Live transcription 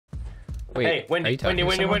Wait, hey, Wendy, Wendy,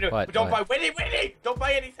 What? don't What? buy, Wendy, don't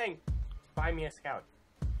buy anything. Buy me a scout.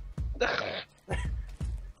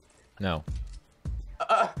 No.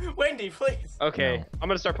 Wendy, please. Okay, No. I'm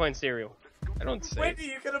gonna start playing cereal. I don't say. Wendy,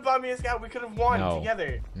 you could have bought me a scout. We could have won No.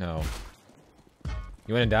 together. No.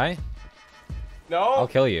 You wanna die? No. I'll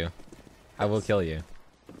kill you. I will kill you.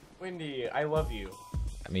 Wendy, I love you.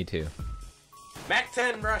 Me too. Mac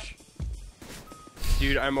 10 rush.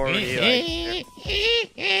 Dude, I'm already like.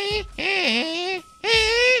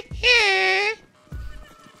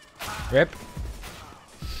 Rip.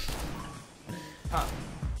 Huh.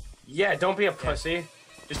 Yeah, don't be a pussy.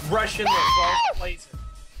 Just rush in there, 12 places.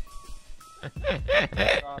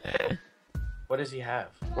 What does he have?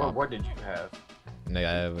 What did you have? No, I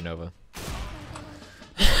have a Nova.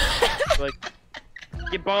 Like,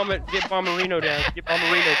 get Bomberino down. Get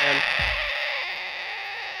Bomberino down.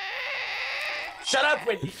 Shut up,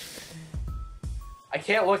 Wendy. I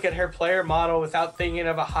can't look at her player model without thinking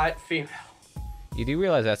of a hot female. You do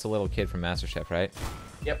realize that's a little kid from MasterChef, right?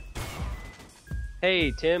 Yep.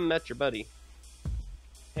 Hey, Tim, that's your buddy.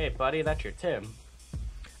 Hey, buddy, that's your Tim.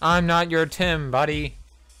 I'm not your Tim, buddy.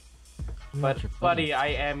 But, buddy, I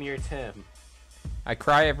am your Tim. I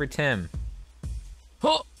cry every Tim.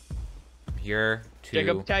 I'm here to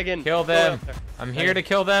Jacob, tag in. kill them. I'm here to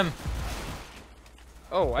kill them.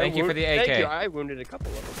 Oh, Thank you for the AK. Thank you. I wounded a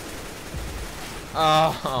couple of them.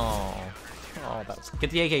 Oh, that's... Get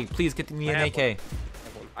the AK, please. Get me an I have AK.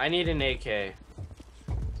 I need an AK.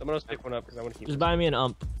 Someone else pick one up because I want to keep. Just buy me an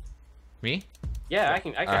ump. Me? Yeah, I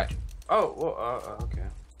can. Alright. Oh, well, okay.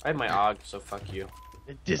 I have my AUG, so fuck you.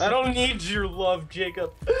 Dis I don't need your love,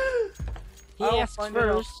 Jacob. He I'll asks find it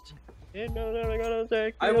out. first.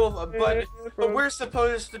 I will, but we're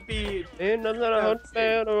supposed to be.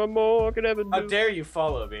 How dare you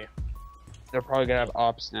follow me? They're probably gonna have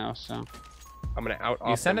ops now, so. I'm gonna out.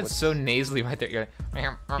 You sounded so nasally right there. You're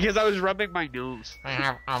like, Because I was rubbing my nose. I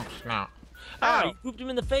have umps now. Ah, you pooped him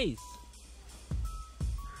in the face.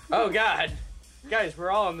 Oh God, guys,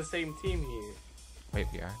 we're all on the same team here. Wait,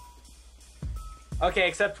 we are? Okay,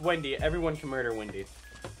 except Wendy. Everyone can murder Wendy.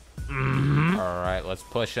 Alright, let's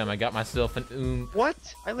push him. I got myself an What?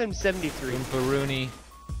 I live 73. Oomparoonie.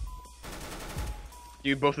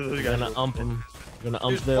 Dude, both of those You're guys. gonna ump them. You're gonna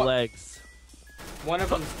ump Dude, their what- legs. One of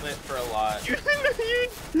them's lit for a lot.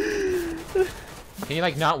 Can you,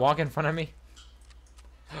 like, not walk in front of me?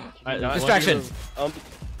 Alright, Distraction!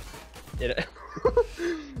 Did it?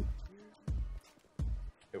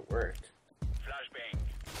 It worked.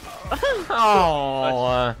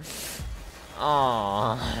 Oh.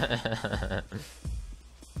 Oh.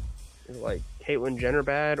 Is it like Caitlyn Jenner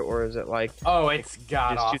bad, or is it like, Oh, it's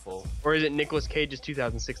god It's awful. or is it Nicolas Cage's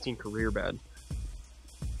 2016 career bad?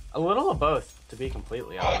 A little of both, to be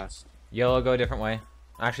completely honest. Yellow, go a different way.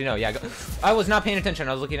 Actually, no. Yeah, go. I was not paying attention.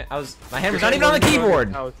 I was looking at. My hand was not even on the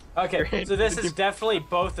keyboard. All Okay, so this is definitely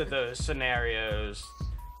both of those scenarios.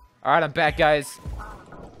 right, I'm back, guys.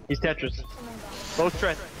 He's Tetris. Both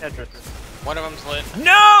Tetris. One of them's lit.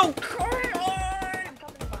 No!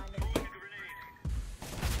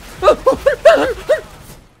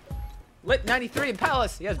 Lit 93 in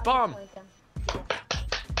Palace. He has bomb.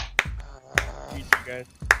 You guys.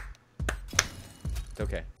 It's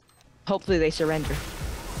okay. Hopefully they surrender.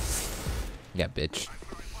 Yeah, bitch.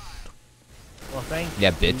 Well, thank you.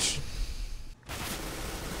 Yeah, bitch.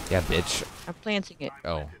 Yeah, bitch. I'm planting it.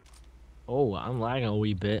 Oh. Oh, I'm lagging a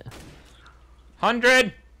wee bit.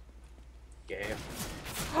 100. Yeah.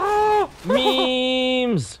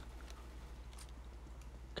 Memes!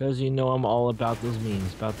 Cause you know I'm all about those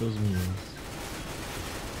memes.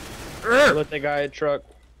 Let that guy a truck.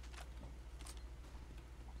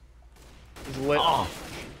 He's lit. Oh.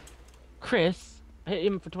 Chris, I hit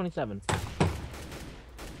him for 27.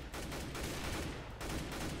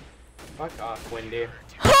 Fuck off, Wendy.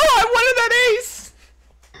 Oh, I wanted that ace.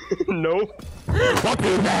 No. Fuck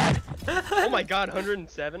you, bad. Oh my god,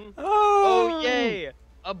 107? Oh. Oh, yay!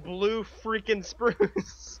 A blue freaking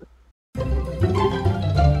spruce.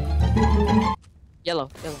 Yellow.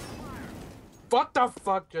 What the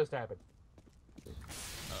fuck just happened?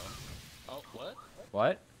 Oh, what?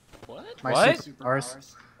 What? What? My What?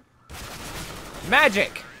 superstars.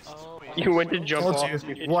 Magic. Oh, You went to jump Told off. you,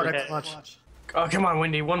 and hit what your a head. clutch. Oh, come on,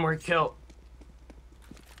 Wendy. One more kill.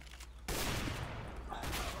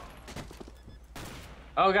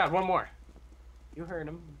 Oh god, one more. You heard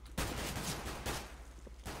him.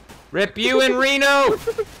 Rip you in Reno.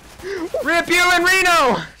 Rip you in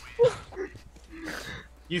Reno.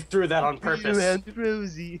 You threw that on purpose.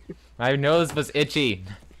 Rosie. My nose was itchy.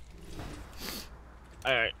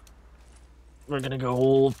 Alright. We're gonna go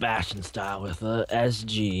old-fashioned style with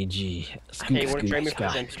SGG. Scoop, Hey, wanna scoop, trade me for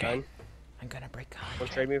scoop, this scoop. M9? I'm gonna break Wanna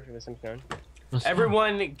contract. trade me for this M9? What's that?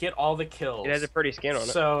 Everyone get all the kills. It has a pretty skin on it.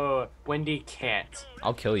 So Wendy can't.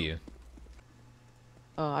 I'll kill you.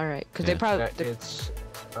 Oh, all right. Because Yeah. they probably. It's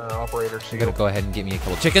operator. You gotta go ahead and get me a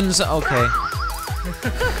couple chickens. Okay.